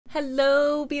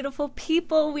Hello, beautiful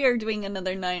people. We are doing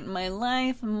another night in my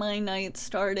life. My night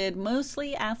started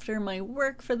mostly after my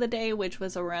work for the day, which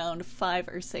was around 5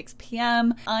 or 6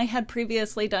 p.m. I had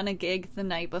previously done a gig the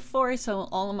night before, so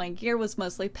all of my gear was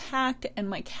mostly packed, and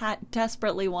my cat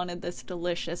desperately wanted this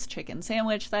delicious chicken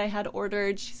sandwich that I had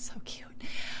ordered. She's so cute.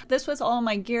 This was all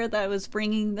my gear that I was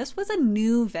bringing. This was a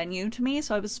new venue to me,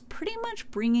 so I was pretty much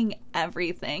bringing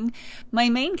everything. My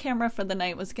main camera for the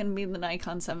night was going to be the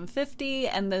Nikon 750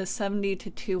 and the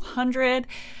 70-200.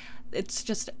 It's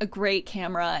just a great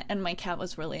camera, and my cat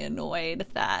was really annoyed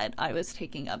that I was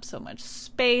taking up so much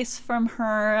space from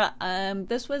her.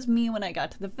 This was me when I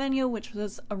got to the venue, which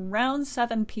was around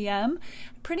 7 p.m.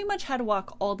 I pretty much had to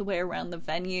walk all the way around the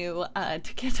venue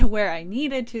to get to where I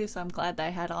needed to, so I'm glad that I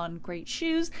had on great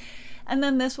shoes. And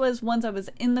then this was once I was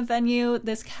in the venue.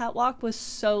 This catwalk was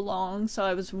so long, so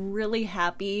I was really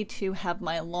happy to have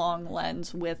my long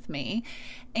lens with me.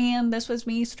 And this was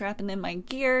me strapping in my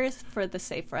gear for the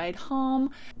safe ride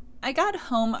home. I got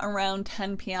home around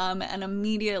 10 p.m. and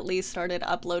immediately started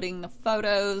uploading the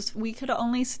photos. We could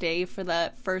only stay for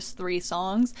the first 3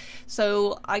 songs,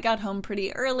 so I got home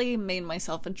pretty early, made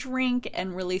myself a drink,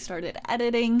 and really started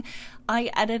editing.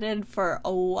 I edited for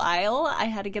a while. I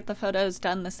had to get the photos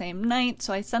done the same night,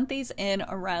 so I sent these in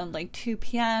around like 2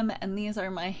 p.m. and these are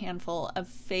my handful of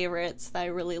favorites that I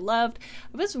really loved.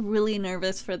 I was really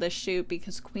nervous for this shoot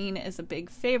because Queen is a big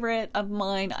favorite of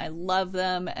mine. I love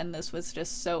them, and this was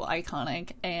just so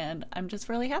iconic, and I'm just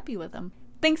really happy with them.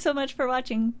 Thanks so much for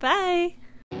watching. Bye!